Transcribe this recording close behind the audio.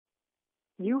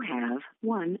You have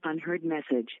one unheard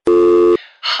message.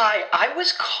 Hi, I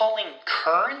was calling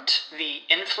Current, the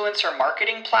influencer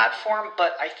marketing platform,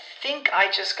 but I think I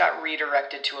just got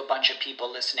redirected to a bunch of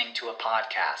people listening to a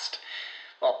podcast.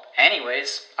 Well,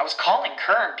 anyways, I was calling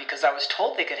Current because I was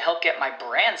told they could help get my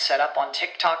brand set up on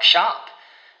TikTok Shop,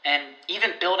 and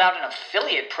even build out an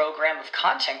affiliate program of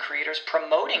content creators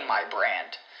promoting my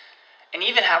brand, and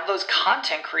even have those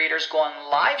content creators go on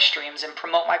live streams and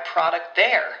promote my product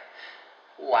there.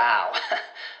 Wow,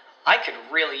 I could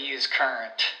really use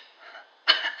Current.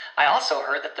 I also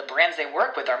heard that the brands they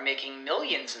work with are making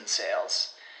millions in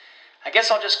sales. I guess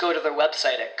I'll just go to their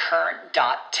website at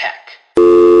current.tech.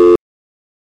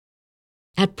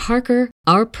 At Parker,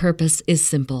 our purpose is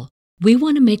simple. We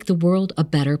want to make the world a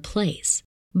better place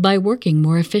by working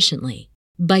more efficiently,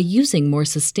 by using more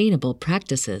sustainable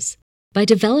practices, by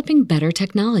developing better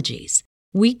technologies.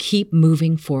 We keep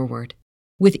moving forward.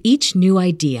 With each new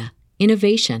idea,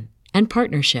 innovation, and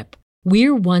partnership,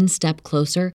 we're one step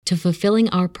closer to fulfilling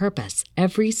our purpose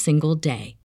every single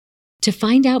day. To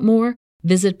find out more,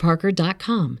 visit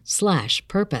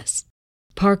parker.com/purpose.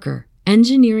 Parker,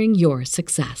 engineering your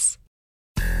success.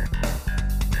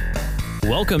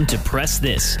 Welcome to Press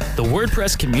This, the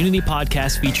WordPress community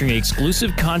podcast featuring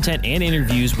exclusive content and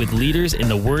interviews with leaders in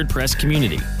the WordPress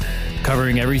community,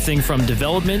 covering everything from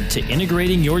development to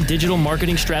integrating your digital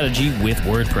marketing strategy with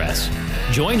WordPress.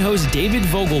 Join host David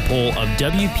Vogelpohl of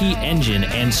WP Engine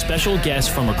and special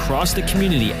guests from across the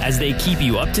community as they keep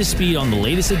you up to speed on the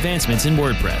latest advancements in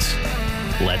WordPress.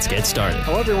 Let's get started.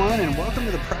 Hello, everyone, and welcome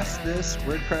to the Press This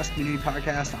WordPress Community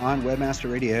Podcast on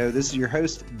Webmaster Radio. This is your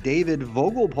host, David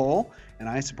Vogelpohl, and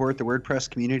I support the WordPress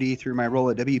community through my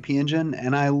role at WP Engine,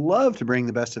 and I love to bring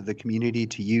the best of the community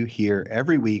to you here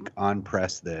every week on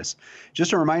Press This.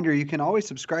 Just a reminder, you can always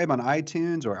subscribe on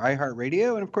iTunes or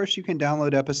iHeartRadio, and of course, you can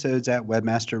download episodes at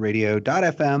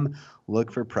webmasterradio.fm.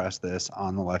 Look for Press This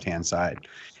on the left-hand side.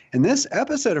 In this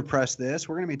episode of Press This,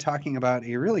 we're going to be talking about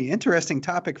a really interesting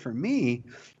topic for me,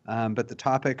 but the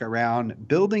topic around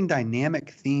building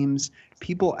dynamic themes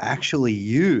people actually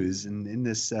use. And in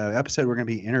this episode, we're going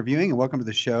to be interviewing, and welcome to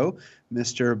the show,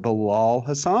 Mr. Bilal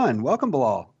Hassan. Welcome,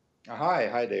 Bilal.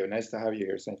 Hi, David. Nice to have you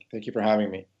here. Thank you for having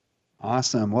me.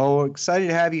 Awesome. Well, we're excited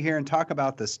to have you here and talk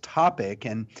about this topic.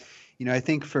 And I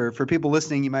think for people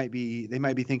listening, they might be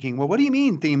thinking, well, what do you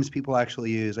mean themes people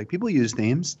actually use? Like, people use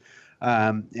themes.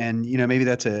 And maybe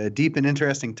that's a deep and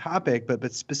interesting topic,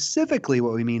 but specifically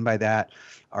what we mean by that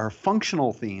are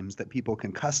functional themes that people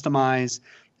can customize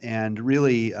and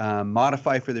really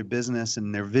modify for their business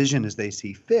and their vision as they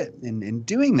see fit. And in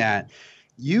doing that,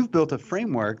 you've built a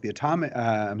framework, the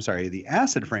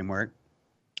ACID framework,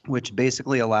 which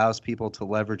basically allows people to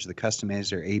leverage the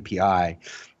Customizer API.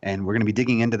 And we're going to be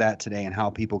digging into that today and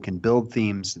how people can build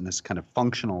themes in this kind of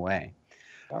functional way.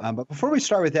 But before we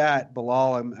start with that,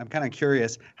 Bilal, I'm kind of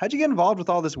curious. How'd you get involved with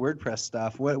all this WordPress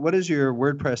stuff? What is your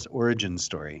WordPress origin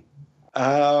story?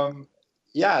 So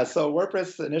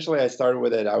WordPress, initially I started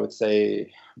with it, I would say,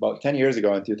 about 10 years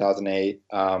ago in 2008.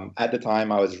 At the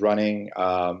time, I was running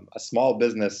a small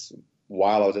business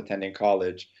while I was attending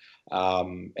college.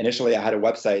 Initially, I had a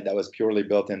website that was purely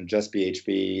built in just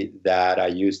PHP that I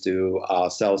used to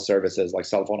sell services like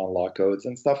cell phone unlock codes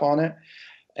and stuff on it.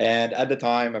 And at the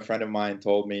time, a friend of mine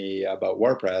told me about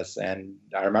WordPress, and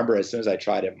I remember as soon as I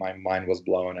tried it, my mind was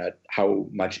blown at how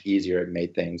much easier it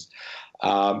made things.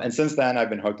 And since then, I've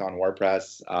been hooked on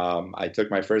WordPress. I took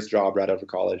my first job right out of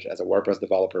college as a WordPress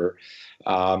developer.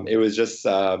 It was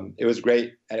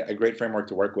great, a great framework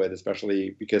to work with,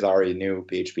 especially because I already knew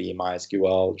PHP,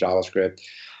 MySQL, JavaScript.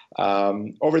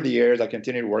 Over the years, I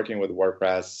continued working with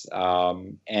WordPress,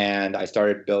 and I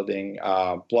started building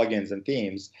plugins and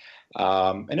themes.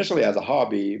 Initially as a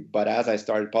hobby, but as I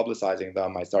started publicizing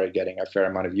them, I started getting a fair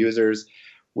amount of users,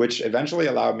 which eventually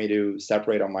allowed me to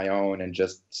separate on my own and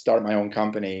just start my own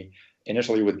company,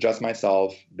 initially with just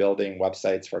myself, building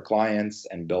websites for clients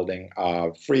and building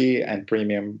free and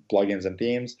premium plugins and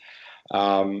themes.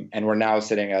 And we're now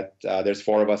sitting at, there's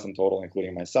 4 of us in total,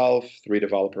 including myself, 3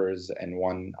 developers, and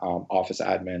 1 office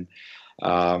admin.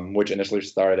 Which initially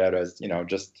started out as,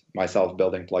 just myself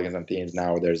building plugins and themes.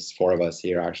 Now there's 4 of us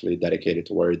here actually dedicated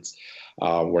towards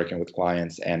working with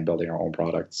clients and building our own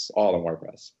products, all in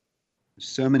WordPress.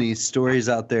 So many stories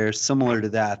out there similar to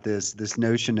that, this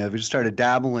notion of we just started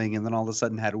dabbling and then all of a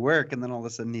sudden had work and then all of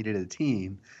a sudden needed a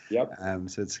team. Yep.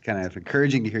 So it's kind of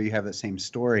encouraging to hear you have that same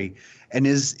story. And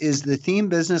is the theme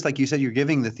business, like you said, you're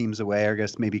giving the themes away, or I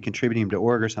guess maybe contributing to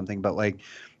org or something, but like,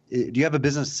 do you have a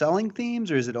business selling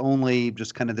themes, or is it only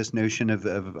just kind of this notion of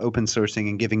open sourcing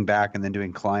and giving back and then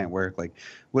doing client work? Like,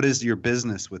 what is your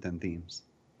business within themes?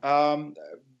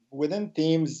 within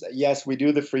themes, yes, we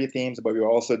do the free themes, but we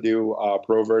also do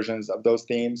pro versions of those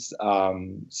themes.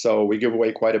 So we give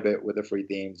away quite a bit with the free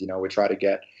themes. We try to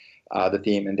get the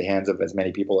theme in the hands of as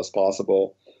many people as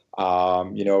possible.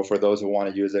 For those who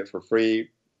want to use it for free,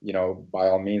 by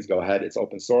all means, go ahead. It's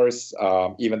open source.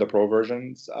 Even the pro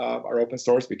versions are open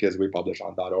source because we publish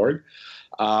on .org.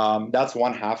 That's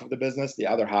one half of the business. The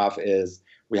other half is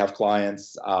we have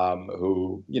clients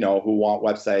who want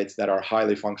websites that are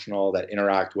highly functional, that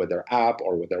interact with their app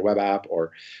or with their web app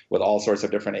or with all sorts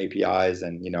of different APIs.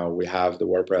 And, we have the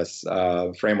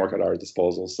WordPress framework at our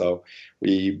disposal. So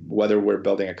whether we're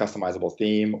building a customizable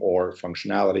theme or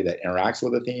functionality that interacts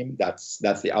with the theme, that's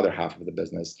the other half of the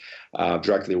business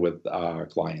directly with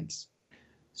clients.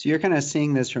 So you're kind of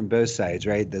seeing this from both sides,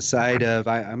 right? The side of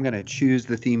I'm going to choose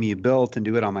the theme you built and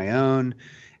do it on my own.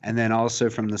 And then also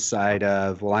from the side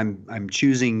of, well, I'm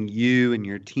choosing you and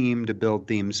your team to build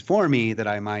themes for me that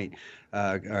I might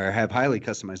or have highly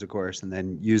customized, of course, and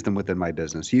then use them within my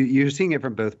business. You're seeing it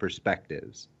from both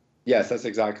perspectives. Yes, that's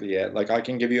exactly it. Like I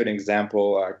can give you an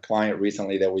example. A client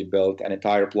recently that we built an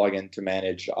entire plugin to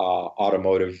manage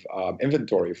automotive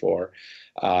inventory for.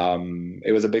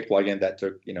 It was a big plugin that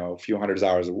took a few hundred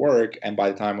hours of work, and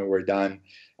by the time we were done,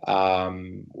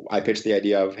 I pitched the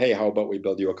idea of, hey, how about we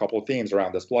build you a couple of themes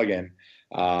around this plugin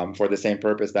for the same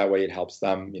purpose. That way, it helps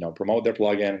them promote their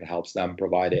plugin. It helps them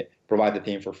provide the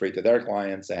theme for free to their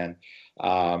clients, and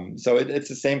so it's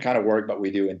the same kind of work, but we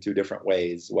do in two different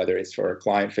ways, whether it's for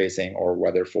client facing or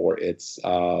whether for it's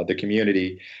the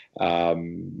community.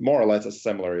 More or less as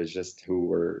similar, is just who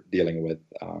we're dealing with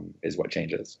is what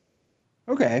changes.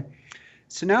 Okay.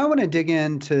 So now I want to dig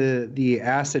into the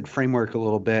ACID framework a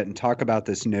little bit and talk about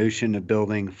this notion of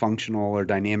building functional or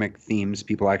dynamic themes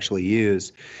people actually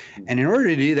use. And in order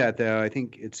to do that, though, I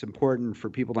think it's important for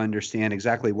people to understand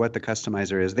exactly what the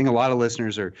customizer is. I think a lot of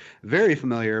listeners are very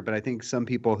familiar, but I think some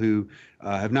people who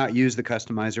have not used the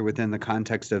customizer within the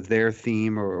context of their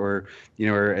theme or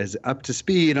are as up to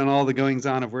speed on all the goings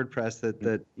on of WordPress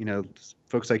that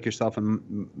folks like yourself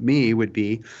and me would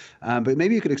be. But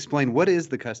maybe you could explain, what is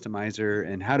the customizer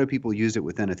and how do people use it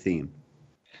within a theme?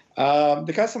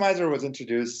 The customizer was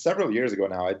introduced several years ago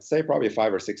now. I'd say probably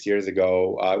 5 or 6 years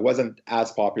ago. It wasn't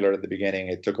as popular at the beginning.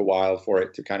 It took a while for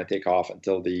it to kind of take off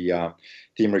until the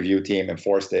theme review team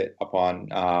enforced it upon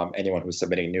anyone who's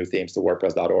submitting new themes to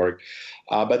WordPress.org.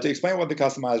 But to explain what the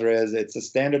customizer is, it's a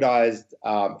standardized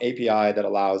API that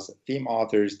allows theme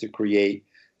authors to create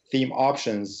theme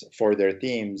options for their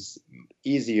themes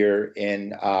easier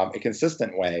in a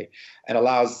consistent way, and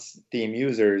allows theme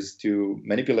users to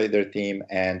manipulate their theme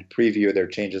and preview their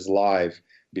changes live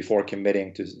before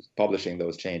committing to publishing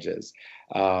those changes.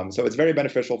 So it's very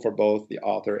beneficial for both the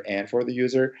author and for the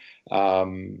user.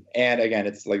 And again,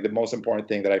 it's like the most important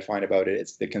thing that I find about it,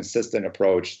 it's the consistent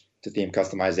approach to theme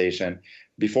customization.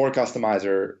 Before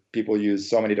Customizer, people use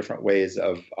so many different ways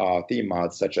of theme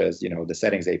mods, such as the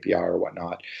settings API or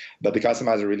whatnot. But the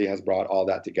Customizer really has brought all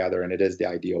that together, and it is the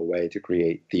ideal way to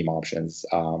create theme options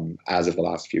as of the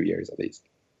last few years, at least.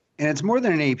 And it's more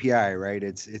than an API, right?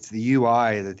 It's the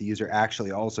UI that the user actually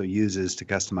also uses to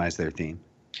customize their theme.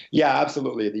 Yeah,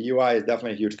 absolutely. The UI is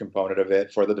definitely a huge component of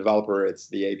it. For the developer, it's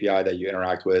the API that you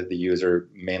interact with. The user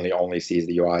mainly only sees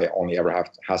the UI, only ever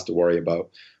has to worry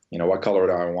about what color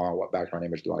do I want, what background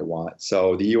image do I want.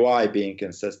 So the UI being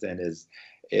consistent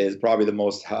is probably the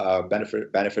most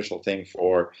beneficial thing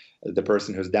for the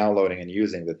person who's downloading and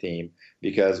using the theme,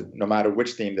 because no matter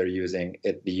which theme they're using,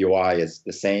 the UI is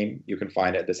the same. You can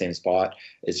find it at the same spot.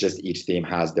 It's just each theme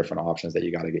has different options that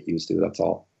you got to get used to. That's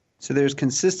all. So there's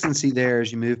consistency there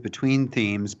as you move between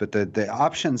themes, but the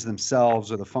options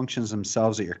themselves or the functions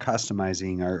themselves that you're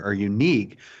customizing are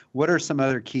unique. What are some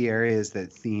other key areas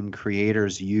that theme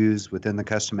creators use within the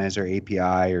Customizer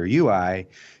API or UI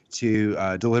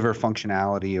to deliver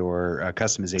functionality or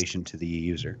customization to the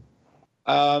user?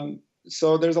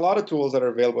 So there's a lot of tools that are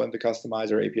available in the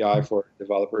Customizer API for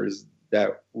developers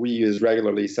that we use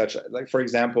regularly, such like, for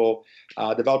example,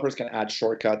 developers can add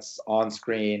shortcuts on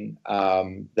screen.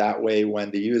 That way,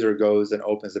 when the user goes and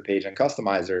opens the page in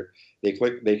Customizer, they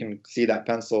can see that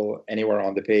pencil anywhere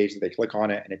on the page. They click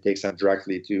on it, and it takes them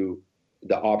directly to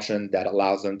the option that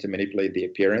allows them to manipulate the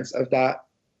appearance of that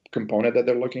component that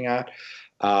they're looking at.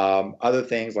 Other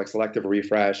things like selective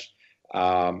refresh,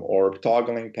 or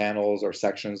toggling panels or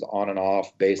sections on and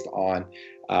off based on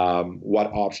what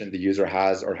option the user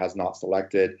has or has not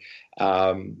selected.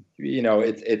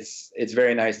 It's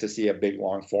very nice to see a big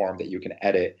long form that you can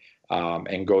edit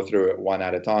and go through it one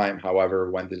at a time.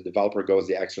 However, when the developer goes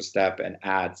the extra step and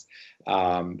adds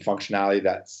functionality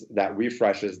that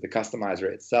refreshes the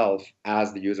customizer itself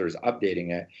as the user is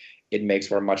updating it, it makes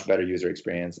for a much better user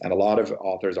experience. And a lot of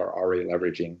authors are already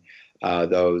leveraging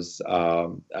those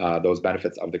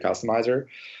benefits of the customizer.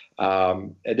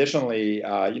 Additionally,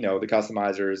 the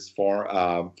customizer's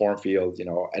form fields,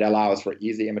 it allows for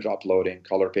easy image uploading,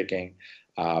 color picking,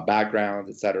 backgrounds,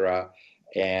 etc.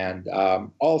 And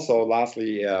also,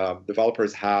 lastly,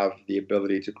 developers have the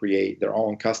ability to create their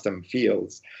own custom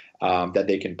fields that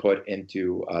they can put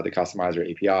into the customizer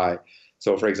API.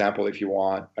 So, for example, if you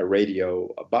want a radio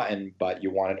button, but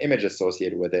you want an image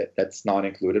associated with it, that's not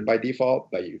included by default,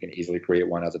 but you can easily create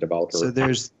one as a developer. So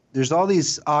there's all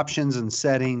these options and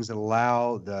settings that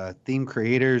allow the theme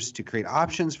creators to create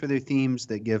options for their themes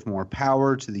that give more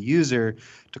power to the user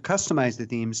to customize the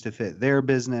themes to fit their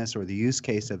business or the use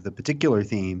case of the particular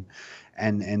theme.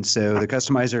 And so the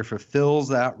customizer fulfills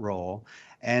that role.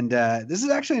 And this is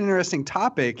actually an interesting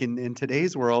topic in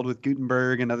today's world with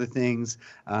Gutenberg and other things.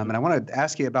 And I want to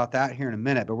ask you about that here in a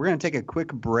minute, but we're going to take a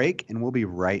quick break and we'll be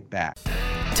right back.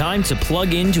 Time to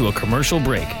plug into a commercial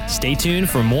break. Stay tuned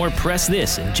for more Press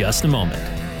This in just a moment.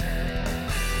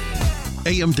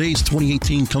 AM Days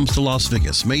 2018 comes to Las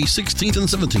Vegas May 16th and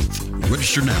 17th.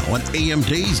 Register now on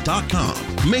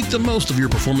amdays.com. Make the most of your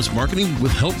performance marketing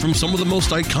with help from some of the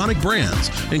most iconic brands,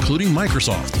 including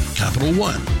Microsoft, Capital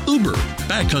One, Uber,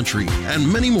 Backcountry,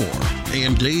 and many more.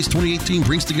 AM Days 2018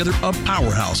 brings together a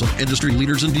powerhouse of industry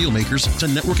leaders and deal makers to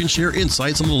network and share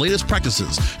insights on the latest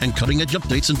practices and cutting-edge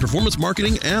updates in performance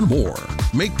marketing and more.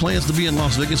 Make plans to be in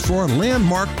Las Vegas for our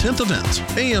landmark 10th event,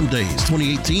 AM Days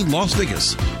 2018 Las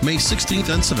Vegas, May 16th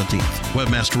and 17th.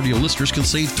 Webmaster Radio listeners can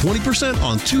save 20%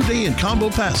 on 2-day and combo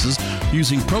passes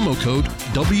using promo code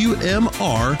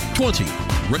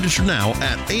WMR20. Register now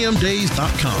at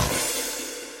amdays.com.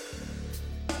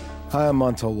 Hi, I'm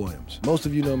Montel Williams. Most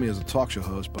of you know me as a talk show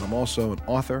host, but I'm also an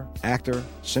author, actor,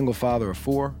 single father of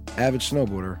 4, avid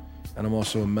snowboarder, and I'm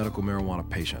also a medical marijuana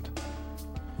patient.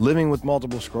 Living with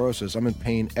multiple sclerosis, I'm in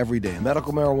pain every day.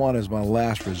 Medical marijuana is my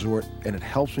last resort, and it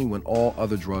helps me when all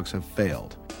other drugs have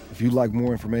failed. If you'd like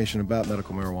more information about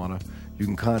medical marijuana, you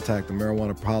can contact the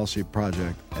Marijuana Policy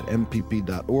Project at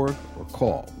mpp.org or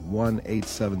call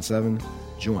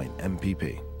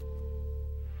 1-877-JOIN-MPP.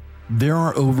 There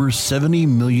are over 70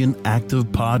 million active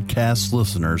podcast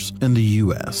listeners in the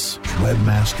U.S.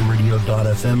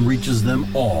 Webmasterradio.fm reaches them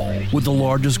all with the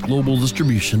largest global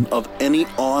distribution of any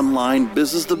online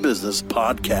business-to-business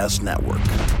podcast network.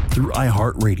 Through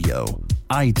iHeartRadio,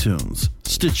 iTunes,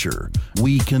 Stitcher,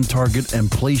 we can target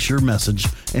and place your message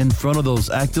in front of those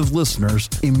active listeners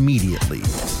immediately.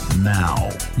 Now,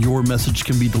 your message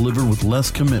can be delivered with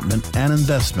less commitment and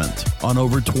investment on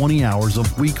over 20 hours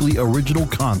of weekly original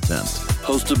content,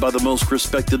 hosted by the most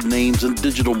respected names in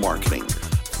digital marketing.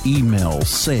 Email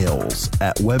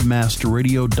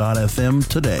sales@webmasterradio.fm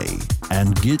today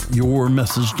and get your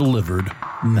message delivered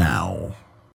now.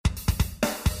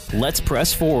 Let's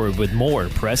press forward with more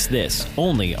Press This,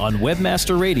 only on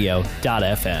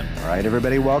webmasterradio.fm. All right,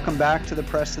 everybody, welcome back to the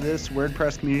Press This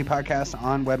WordPress Community Podcast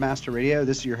on Webmaster Radio.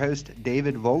 This is your host,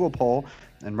 David Vogelpohl.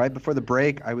 And right before the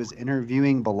break, I was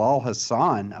interviewing Bilal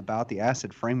Hassan about the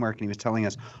Acid Framework, and he was telling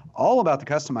us all about the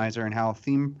customizer and how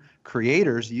theme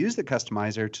creators use the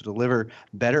customizer to deliver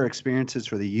better experiences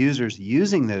for the users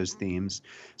using those themes.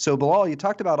 So, Bilal, you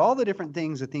talked about all the different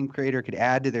things a theme creator could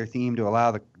add to their theme to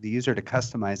allow the user to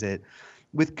customize it.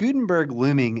 With Gutenberg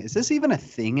looming, is this even a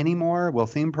thing anymore? Will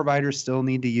theme providers still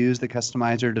need to use the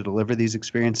customizer to deliver these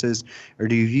experiences, or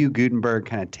do you view Gutenberg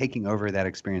kind of taking over that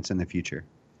experience in the future?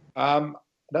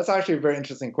 That's actually a very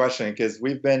interesting question, because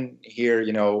we've been here,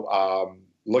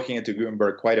 looking into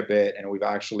Gutenberg quite a bit, and we've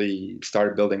actually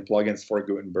started building plugins for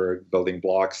Gutenberg, building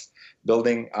blocks,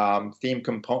 building theme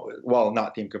components, well,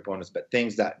 not theme components, but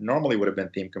things that normally would have been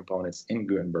theme components in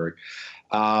Gutenberg.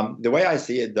 The way I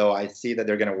see it, though, I see that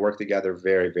they're going to work together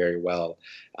very, very well,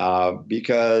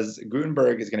 because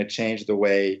Gutenberg is going to change the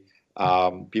way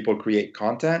people create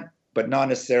content, but not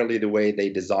necessarily the way they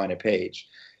design a page.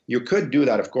 You could do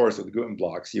that, of course, with Guten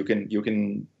blocks. You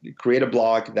can create a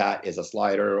block that is a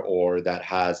slider or that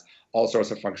has all sorts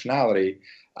of functionality,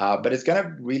 but it's going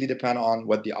to really depend on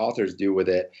what the authors do with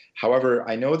it. However,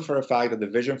 I know for a fact that the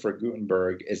vision for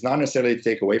Gutenberg is not necessarily to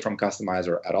take away from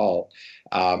Customizer at all.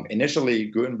 Initially,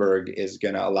 Gutenberg is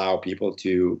going to allow people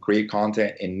to create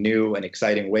content in new and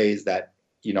exciting ways that,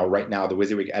 right now the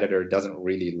WYSIWYG editor doesn't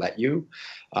really let you.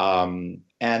 And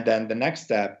then the next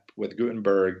step with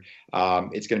Gutenberg,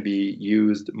 it's going to be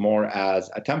used more as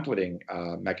a templating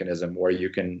mechanism where you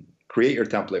can create your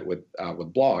template with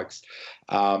blocks.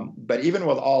 But even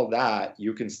with all that,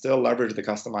 you can still leverage the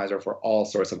customizer for all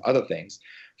sorts of other things.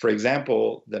 For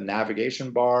example, the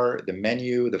navigation bar, the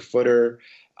menu, the footer,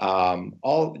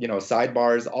 all,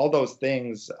 sidebars, all those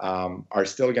things are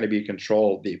still going to be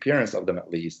controlled, the appearance of them at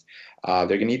least. They're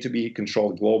going to need to be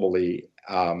controlled globally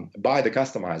by the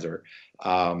customizer.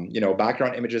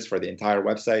 Background images for the entire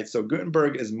website. So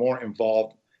Gutenberg is more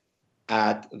involved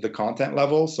at the content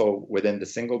level, so within the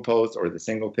single post or the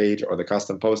single page or the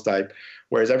custom post type,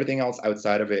 whereas everything else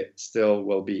outside of it still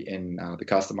will be in the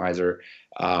customizer.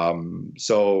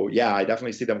 So yeah, I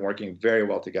definitely see them working very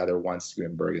well together once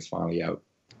Gutenberg is finally out.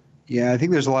 Yeah, I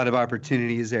think there's a lot of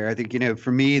opportunities there. I think,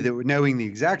 for me, knowing the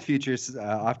exact future is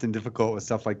often difficult with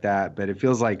stuff like that. But it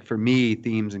feels like, for me,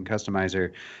 themes and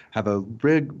customizer have a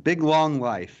big long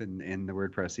life in the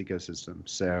WordPress ecosystem.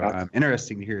 So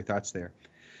interesting to hear your thoughts there.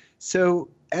 So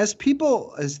as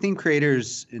theme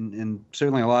creators, and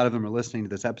certainly a lot of them are listening to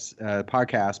this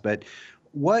podcast, but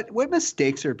what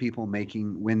mistakes are people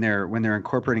making when they're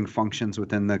incorporating functions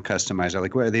within the customizer?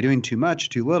 Like, what are they doing? Too much,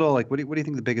 too little? Like, what do you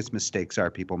think the biggest mistakes are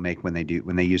people make when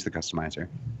they use the customizer?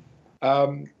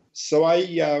 So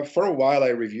I for a while I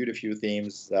reviewed a few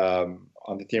themes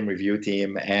on the theme review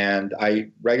team, and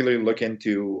I regularly look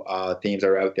into themes that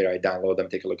are out there. I download them,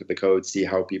 take a look at the code, see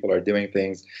how people are doing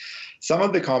things. Some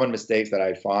of the common mistakes that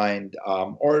I find,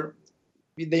 or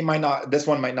this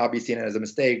one might not be seen as a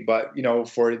mistake, but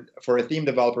for a theme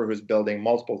developer who's building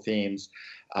multiple themes,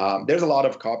 there's a lot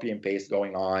of copy and paste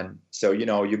going on. So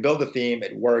you build a theme,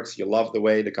 it works, you love the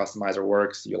way the customizer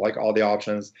works, you like all the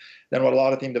options. Then what a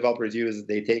lot of theme developers do is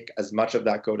they take as much of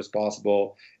that code as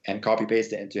possible and copy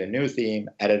paste it into a new theme,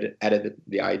 edit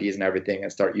the IDs and everything,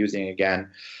 and start using it again.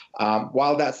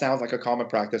 While that sounds like a common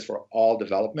practice for all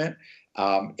development,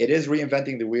 it is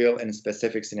reinventing the wheel in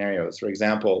specific scenarios. For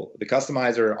example, the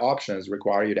customizer options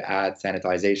require you to add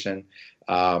sanitization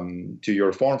to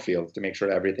your form fields to make sure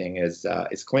that everything is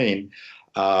clean.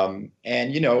 And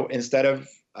instead of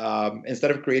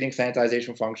creating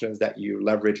sanitization functions that you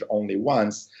leverage only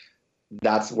once,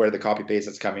 that's where the copy paste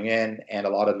is coming in. And a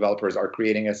lot of developers are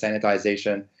creating a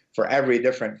sanitization for every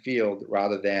different field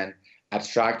rather than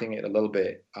abstracting it a little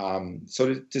bit.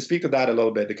 So to speak to that a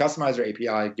little bit, the Customizer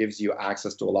API gives you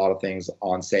access to a lot of things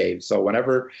on save. So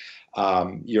whenever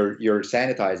you're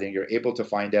sanitizing, you're able to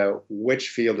find out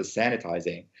which field is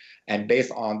sanitizing. And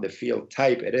based on the field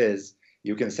type it is,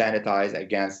 you can sanitize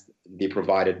against the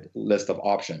provided list of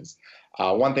options.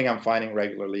 One thing I'm finding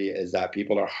regularly is that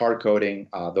people are hard coding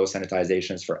those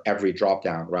sanitizations for every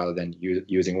dropdown rather than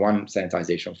using one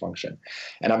sanitization function.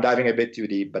 And I'm diving a bit too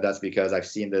deep, but that's because I've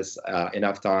seen this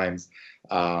enough times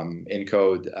in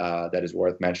code that is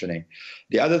worth mentioning.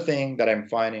 The other thing that I'm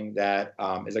finding that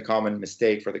is a common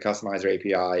mistake for the Customizer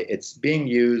API, it's being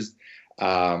used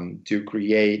to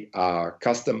create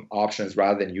custom options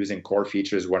rather than using core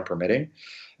features when permitting.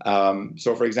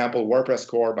 So for example, WordPress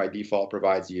core by default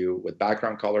provides you with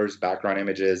background colors, background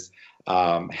images,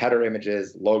 header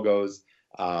images, logos,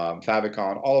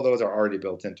 favicon. All of those are already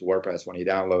built into WordPress when you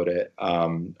download it,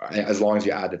 as long as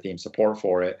you add the theme support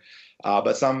for it.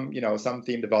 But some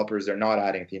theme developers are not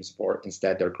adding theme support.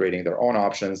 Instead, they're creating their own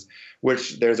options,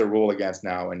 which there's a rule against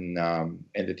now in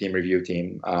the theme review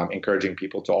team, encouraging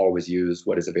people to always use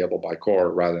what is available by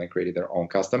core rather than creating their own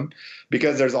custom,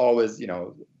 because there's always,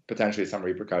 potentially some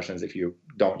repercussions if you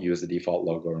don't use the default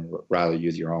logo and rather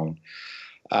use your own.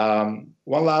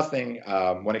 One last thing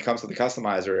when it comes to the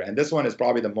customizer, and this one is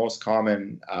probably the most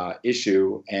common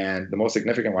issue and the most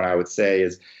significant one, I would say,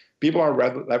 is people are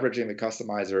leveraging the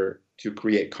customizer to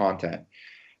create content.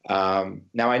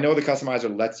 Now, I know the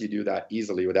customizer lets you do that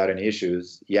easily without any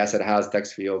issues. Yes, it has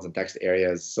text fields and text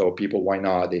areas, so people, why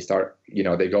not? They start,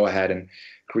 they go ahead and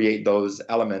create those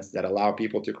elements that allow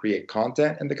people to create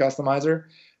content in the customizer.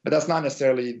 But that's not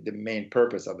necessarily the main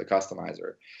purpose of the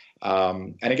customizer.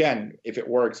 And again, if it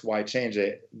works, why change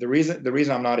it? The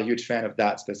reason I'm not a huge fan of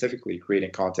that specifically,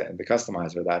 creating content in the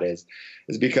customizer, that is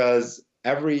because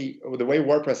the way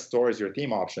WordPress stores your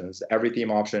theme options, every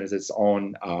theme option is its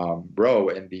own row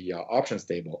in the options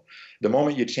table. The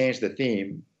moment you change the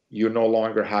theme, you no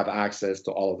longer have access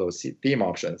to all of those theme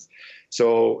options.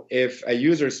 So if a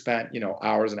user spent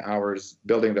hours and hours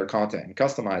building their content in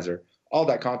Customizer, all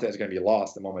that content is going to be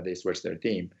lost the moment they switch their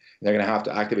theme. And they're going to have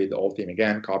to activate the old theme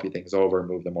again, copy things over,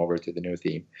 move them over to the new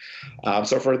theme.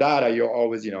 So for that, I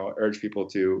always urge people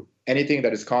to, anything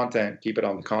that is content, keep it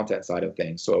on the content side of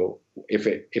things. So if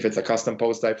it's a custom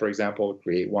post type, for example,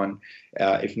 create one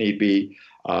if need be.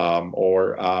 I'm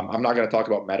not going to talk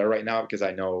about meta right now because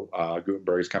I know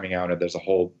Gutenberg is coming out and there's a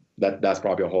whole that's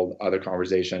probably a whole other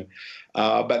conversation.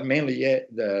 But mainly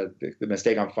the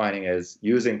mistake I'm finding is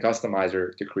using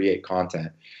Customizer to create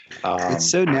content. It's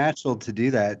so natural to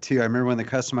do that too. I remember when the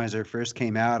Customizer first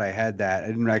came out, I had that. I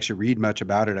didn't actually read much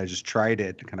about it. I just tried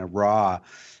it kind of raw.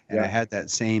 And I had that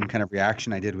same kind of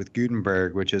reaction I did with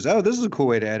Gutenberg, which is, oh, this is a cool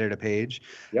way to edit a page.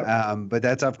 Yep. But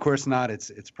that's, of course, not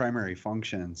its primary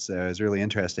function. So it's really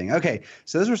interesting. Okay,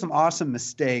 so those were some awesome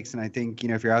mistakes. And I think,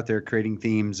 if you're out there creating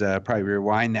themes, probably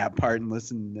rewind that part and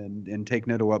listen and take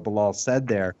note of what Bilal said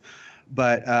there.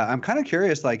 But I'm kind of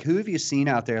curious, like, who have you seen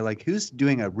out there? Like, who's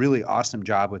doing a really awesome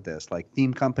job with this? Like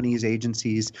theme companies,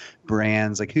 agencies,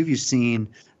 brands. Like, who have you seen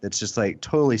that's just like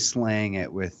totally slaying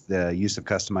it with the use of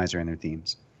Customizer in their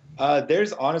themes?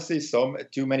 There's honestly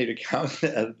too many to count,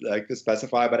 like to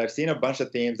specify, but I've seen a bunch of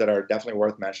themes that are definitely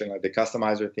worth mentioning, like the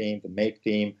Customizer theme, the Make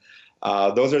theme.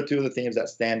 Those are two of the themes that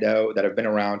stand out, that have been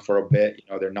around for a bit.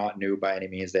 They're not new by any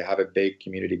means. They have a big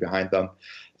community behind them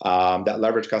that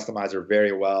leverage Customizer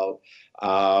very well.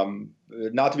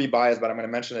 Not to be biased, but I'm going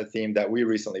to mention a theme that we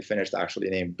recently finished,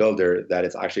 actually named Builder, that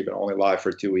it's actually been only live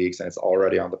for 2 weeks and it's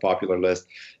already on the popular list,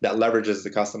 that leverages the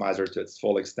Customizer to its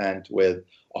full extent with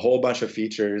a whole bunch of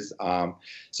features.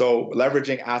 So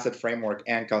leveraging Asset Framework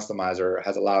and Customizer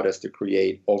has allowed us to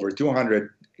create over 200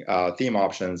 theme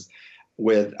options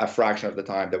with a fraction of the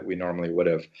time that we normally would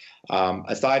have.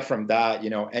 Aside from that,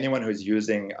 anyone who's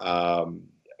using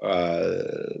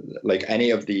like any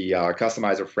of the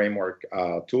Customizer framework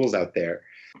tools out there,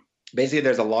 basically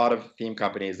there's a lot of theme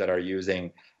companies that are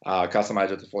using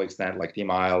Customizer to full extent, like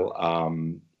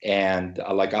ThemeIsle, and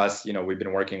like us, we've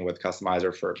been working with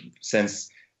Customizer since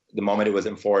the moment it was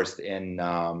enforced by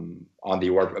the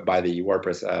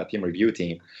WordPress theme review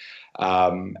team.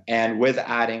 And with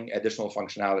adding additional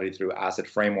functionality through Asset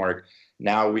Framework,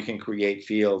 now we can create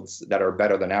fields that are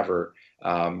better than ever.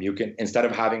 You can, instead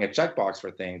of having a checkbox for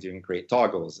things, you can create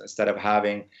toggles. Instead of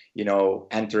having,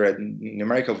 enter a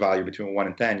numerical value between 1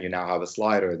 and 10, you now have a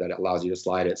slider that allows you to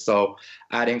slide it. So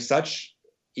adding such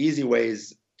easy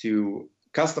ways to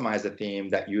customize the theme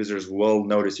that users will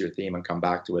notice your theme and come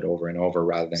back to it over and over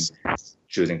rather than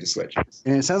choosing to switch.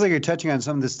 And it sounds like you're touching on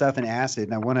some of the stuff in Asset,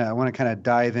 and I want to kind of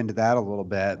dive into that a little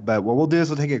bit. But what we'll do is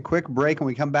we'll take a quick break. When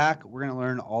we come back, we're going to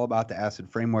learn all about the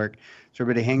Asset Framework. So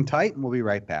everybody hang tight, and we'll be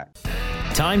right back.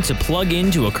 Time to plug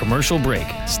into a commercial break.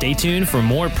 Stay tuned for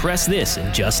more Press This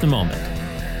in just a moment.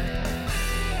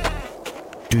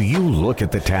 Do you look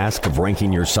at the task of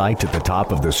ranking your site at the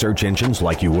top of the search engines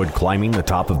like you would climbing the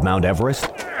top of Mount Everest?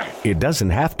 It doesn't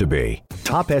have to be.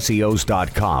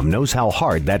 TopSEOs.com knows how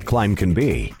hard that climb can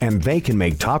be, and they can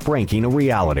make top ranking a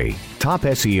reality. Top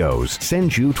SEOs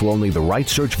sends you to only the right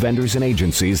search vendors and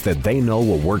agencies that they know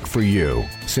will work for you.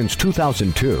 Since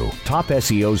 2002,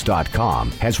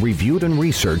 TopSEOs.com has reviewed and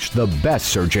researched the best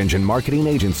search engine marketing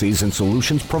agencies and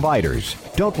solutions providers.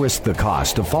 Don't risk the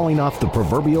cost of falling off the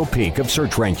proverbial peak of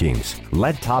search rankings.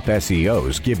 Let Top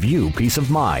SEOs give you peace of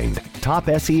mind.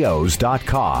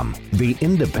 TopSEOs.com, the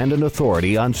independent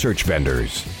authority on search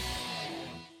vendors.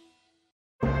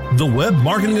 The Web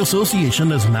Marketing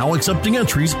Association is now accepting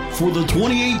entries for the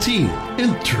 2018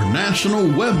 International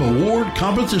Web Award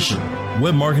Competition.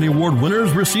 Web Marketing Award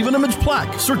winners receive an image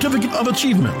plaque, certificate of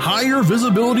achievement, higher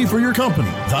visibility for your company,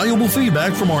 valuable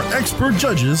feedback from our expert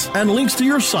judges, and links to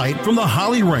your site from the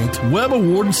highly ranked Web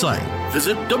Award site.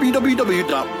 Visit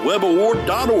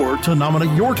www.webaward.org to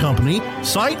nominate your company,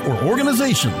 site, or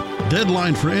organization.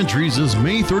 Deadline for entries is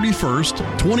May 31st,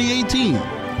 2018.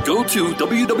 Go to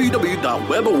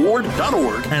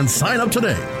www.webaward.org and sign up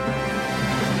today.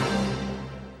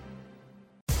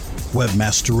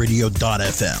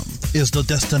 Webmasterradio.fm is the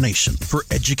destination for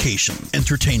education,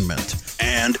 entertainment,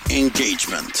 and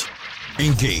engagement.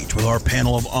 Engage with our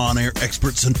panel of on-air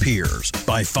experts and peers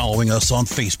by following us on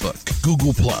Facebook,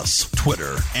 Google+,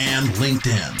 Twitter, and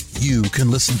LinkedIn. You can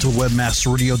listen to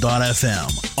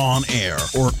Webmasterradio.fm on air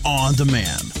or on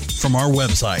demand from our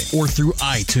website or through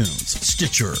iTunes,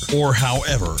 Stitcher, or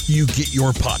however you get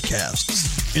your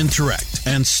podcasts. Interact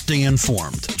and stay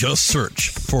informed. Just search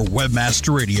for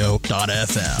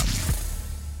Webmasterradio.fm.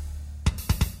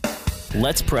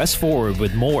 Let's press forward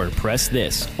with more Press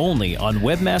This, only on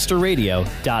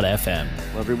webmasterradio.fm.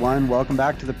 Hello, everyone. Welcome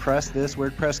back to the Press This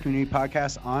WordPress Community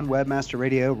Podcast on Webmaster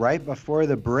Radio. Right before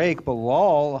the break,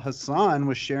 Bilal Hassan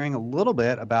was sharing a little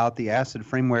bit about the Asset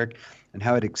Framework and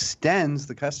how it extends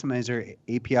the Customizer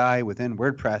API within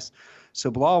WordPress.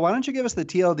 So, Bilal, why don't you give us the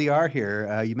TLDR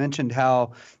here? You mentioned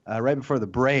how right before the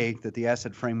break that the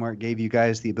Asset Framework gave you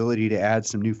guys the ability to add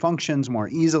some new functions more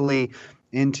easily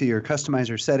into your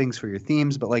Customizer settings for your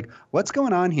themes. But like, what's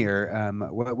going on here?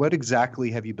 What exactly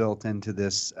have you built into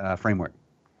this framework?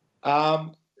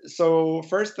 So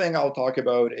first thing I'll talk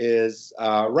about is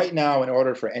right now, in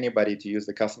order for anybody to use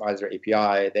the Customizer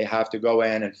API, they have to go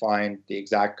in and find the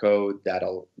exact code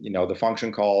that'll, the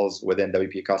function calls within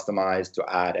WP Customize to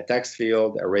add a text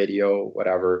field, a radio,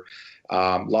 whatever.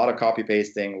 A lot of copy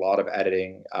pasting, a lot of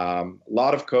editing, a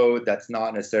lot of code that's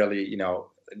not necessarily,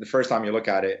 the first time you look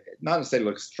at it, not necessarily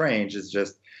looks strange.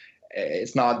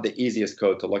 It's not the easiest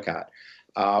code to look at.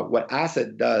 What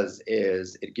ACID does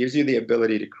is it gives you the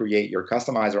ability to create your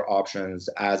customizer options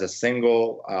as a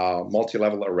single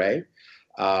multi-level array.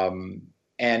 And,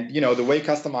 the way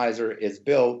Customizer is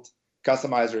built,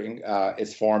 Customizer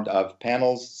is formed of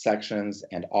panels, sections,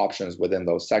 and options within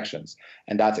those sections.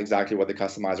 And that's exactly what the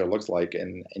Customizer looks like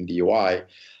in the UI.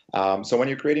 So when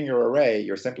you're creating your array,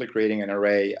 you're simply creating an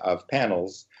array of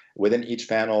panels. Within each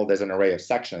panel, there's an array of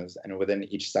sections, and within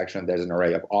each section, there's an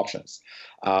array of options.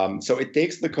 So it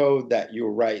takes the code that you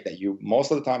write, that you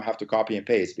most of the time have to copy and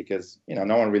paste, because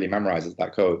no one really memorizes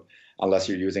that code unless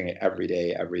you're using it every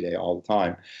day, all the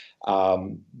time.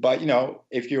 But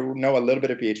if you know a little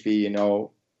bit of PHP, you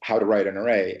know how to write an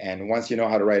array, and once you know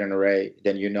how to write an array,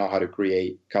 then you know how to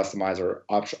create customizer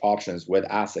options with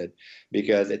ACID,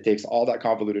 because it takes all that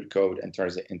convoluted code and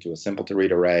turns it into a simple to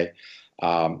read array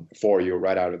for you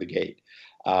right out of the gate.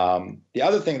 The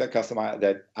other thing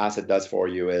that ACID does for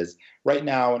you is right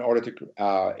now, in order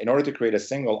to create a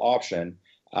single option,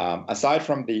 aside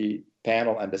from the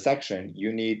panel and the section,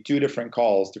 you need two different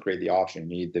calls to create the option.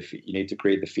 You need to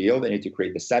create the field, and you need to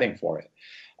create the setting for it.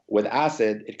 With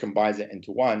ACID, it combines it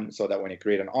into one, so that when you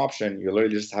create an option, you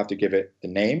literally just have to give it the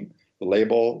name, the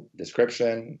label,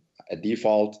 description, a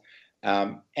default,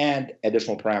 and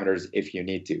additional parameters if you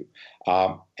need to.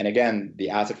 And again, the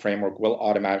ACID framework will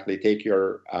automatically take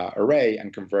your array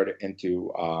and convert it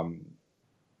into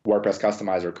WordPress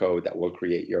Customizer code that will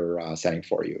create your setting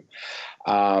for you.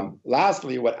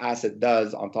 Lastly, what ACID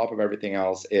does on top of everything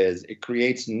else is it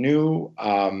creates new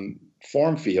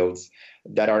form fields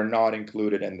that are not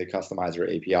included in the Customizer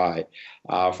API.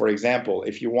 For example,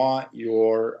 if you want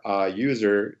your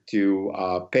user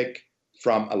to pick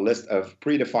from a list of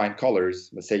predefined colors,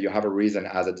 let's say you have a reason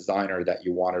as a designer that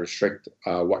you want to restrict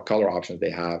what color options they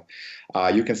have,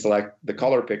 you can select the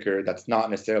color picker that's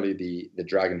not necessarily the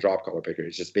drag and drop color picker.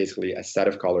 It's just basically a set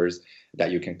of colors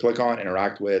that you can click on,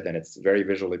 interact with, and it's very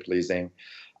visually pleasing.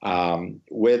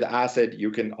 With ACID, you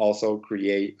can also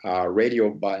create radio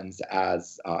buttons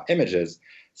as images.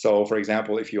 So, for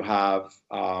example, if you have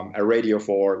a radio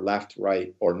for left,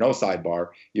 right, or no sidebar,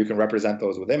 you can represent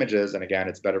those with images, and again,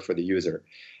 it's better for the user.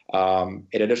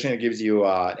 It additionally gives you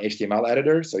an HTML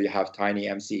editor, so you have tiny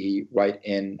MCE right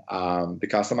in the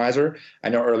customizer. I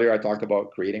know earlier I talked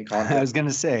about creating content. I was going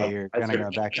to say, you're going to go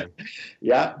back to it.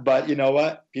 Yeah, but you know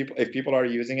what? If people are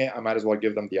using it, I might as well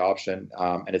give them the option,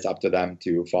 and it's up to them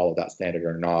to follow that standard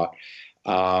or not.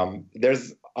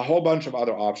 There's a whole bunch of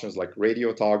other options like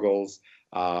radio toggles.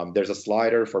 There's a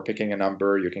slider for picking a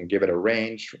number. You can give it a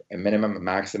range, a minimum, a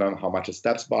maximum, how much it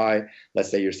steps by.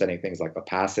 Let's say you're setting things like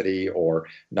opacity or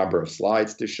number of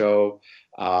slides to show.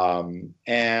 And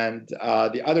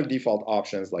the other default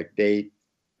options like date,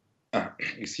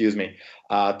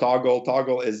 toggle.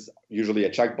 Toggle is usually a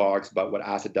checkbox, but what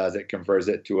ACID does, it converts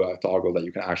it to a toggle that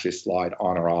you can actually slide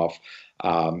on or off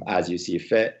as you see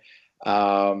fit.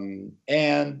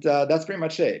 That's pretty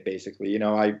much it, basically.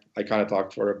 I kind of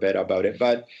talked for a bit about it,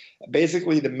 but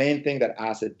basically the main thing that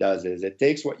ACID does is it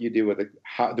takes what you do with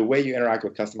the way you interact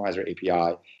with Customizer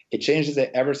API, it changes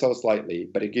it ever so slightly,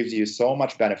 but it gives you so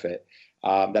much benefit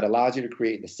that allows you to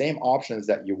create the same options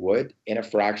that you would in a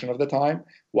fraction of the time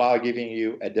while giving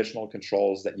you additional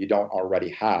controls that you don't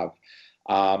already have.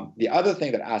 The other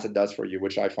thing that ACID does for you,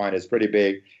 which I find is pretty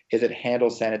big, is it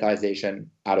handles sanitization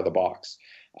out of the box.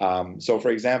 So,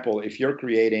 for example, if you're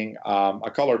creating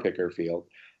a color picker field,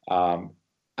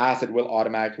 ACID will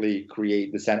automatically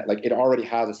create it already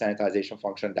has a sanitization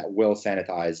function that will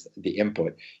sanitize the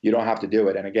input. You don't have to do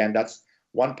it. And again, that's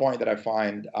one point that I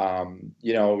find,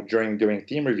 during doing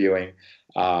theme reviewing,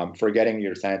 for getting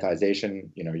your sanitization,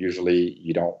 usually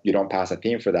you don't pass a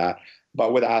theme for that.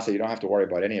 But with ACID, you don't have to worry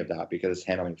about any of that because it's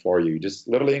handling for you. You just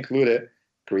literally include it,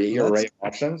 create your array of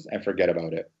options, and forget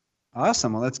about it.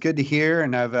 Awesome. Well, that's good to hear,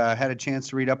 and I've had a chance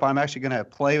to read up on. I'm actually going to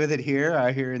play with it here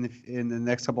in the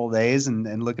next couple of days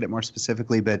and look at it more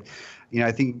specifically. But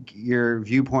I think your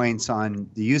viewpoints on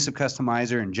the use of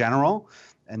Customizer in general,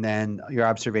 and then your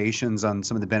observations on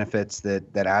some of the benefits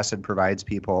that ACID provides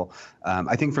people,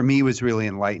 I think for me was really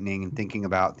enlightening in thinking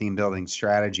about theme building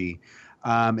strategy.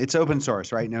 It's open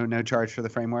source, right? No charge for the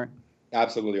framework?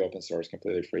 Absolutely open source,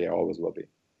 completely free. It always will be.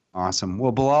 Awesome.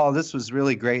 Well, Bilal, this was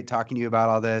really great talking to you about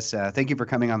all this. Thank you for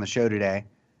coming on the show today.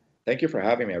 Thank you for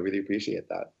having me. I really appreciate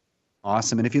that.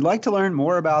 Awesome. And if you'd like to learn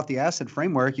more about the ACID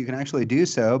framework, you can actually do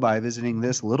so by visiting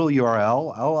this little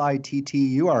URL,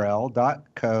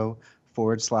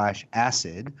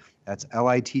 littturl.co/acid. That's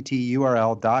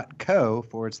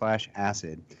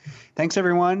littturl.co/acid. Thanks,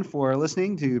 everyone, for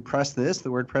listening to Press This, the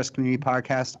WordPress Community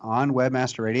Podcast on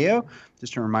Webmaster Radio.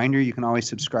 Just a reminder, you can always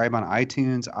subscribe on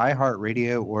iTunes,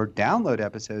 iHeartRadio, or download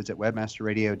episodes at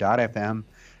webmasterradio.fm.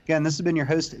 Again, this has been your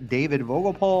host, David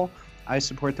Vogelpohl. I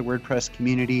support the WordPress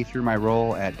community through my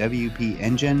role at WP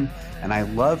Engine, and I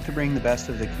love to bring the best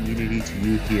of the community to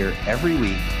you here every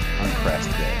week on Press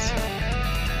This.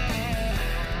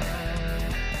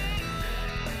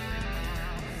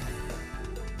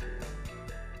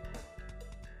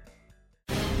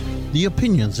 The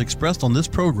opinions expressed on this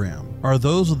program are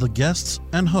those of the guests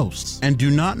and hosts and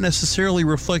do not necessarily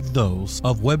reflect those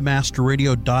of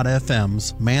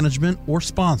WebmasterRadio.fm's management or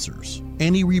sponsors.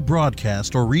 Any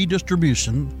rebroadcast or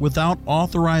redistribution without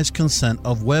authorized consent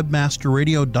of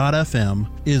WebmasterRadio.fm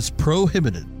is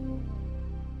prohibited.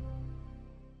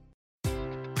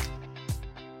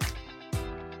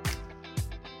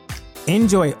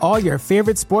 Enjoy all your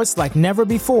favorite sports like never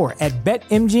before at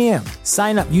BetMGM.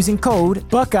 Sign up using code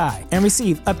Buckeye and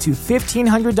receive up to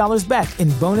 $1,500 back in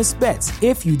bonus bets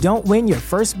if you don't win your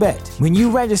first bet. When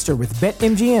you register with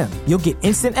BetMGM, you'll get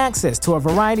instant access to a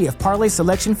variety of parlay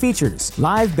selection features,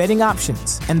 live betting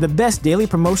options, and the best daily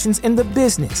promotions in the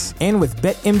business. And with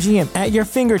BetMGM at your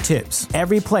fingertips,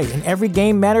 every play and every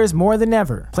game matters more than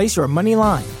ever. Place your money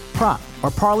line, prop, or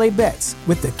parlay bets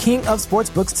with the king of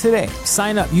sportsbooks today.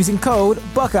 Sign up using code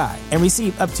Buckeye and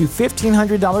receive up to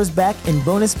 $1,500 back in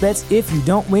bonus bets if you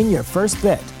don't win your first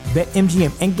bet.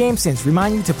 BetMGM and GameSense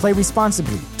remind you to play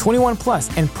responsibly. 21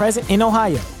 plus and present in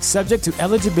Ohio, subject to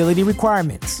eligibility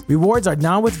requirements. Rewards are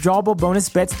non-withdrawable bonus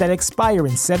bets that expire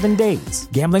in 7 days.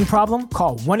 Gambling problem?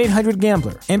 Call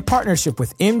 1-800-GAMBLER in partnership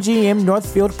with MGM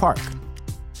Northfield Park.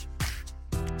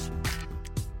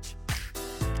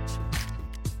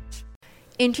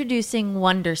 Introducing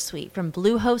Wondersuite from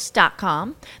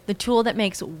Bluehost.com, the tool that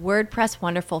makes WordPress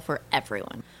wonderful for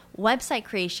everyone. Website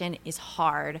creation is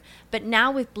hard, but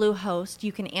now with Bluehost,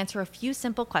 you can answer a few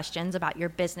simple questions about your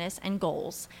business and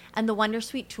goals, and the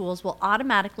Wondersuite tools will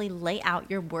automatically lay out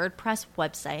your WordPress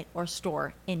website or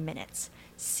store in minutes.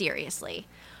 Seriously.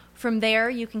 From there,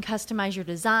 you can customize your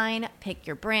design, pick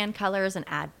your brand colors, and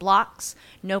add blocks.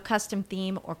 No custom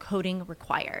theme or coding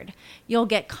required. You'll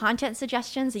get content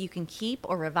suggestions that you can keep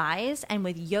or revise, and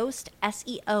with Yoast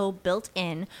SEO built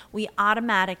in, we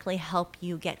automatically help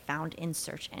you get found in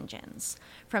search engines.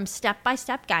 From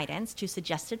step-by-step guidance to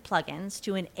suggested plugins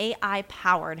to an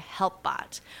AI-powered help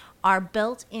bot, our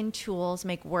built-in tools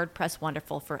make WordPress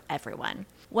wonderful for everyone.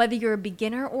 Whether you're a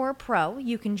beginner or a pro,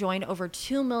 you can join over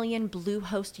 2 million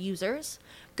Bluehost users.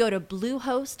 Go to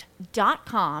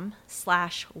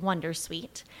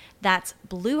bluehost.com/wondersuite. That's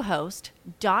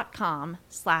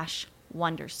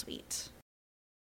bluehost.com/wondersuite.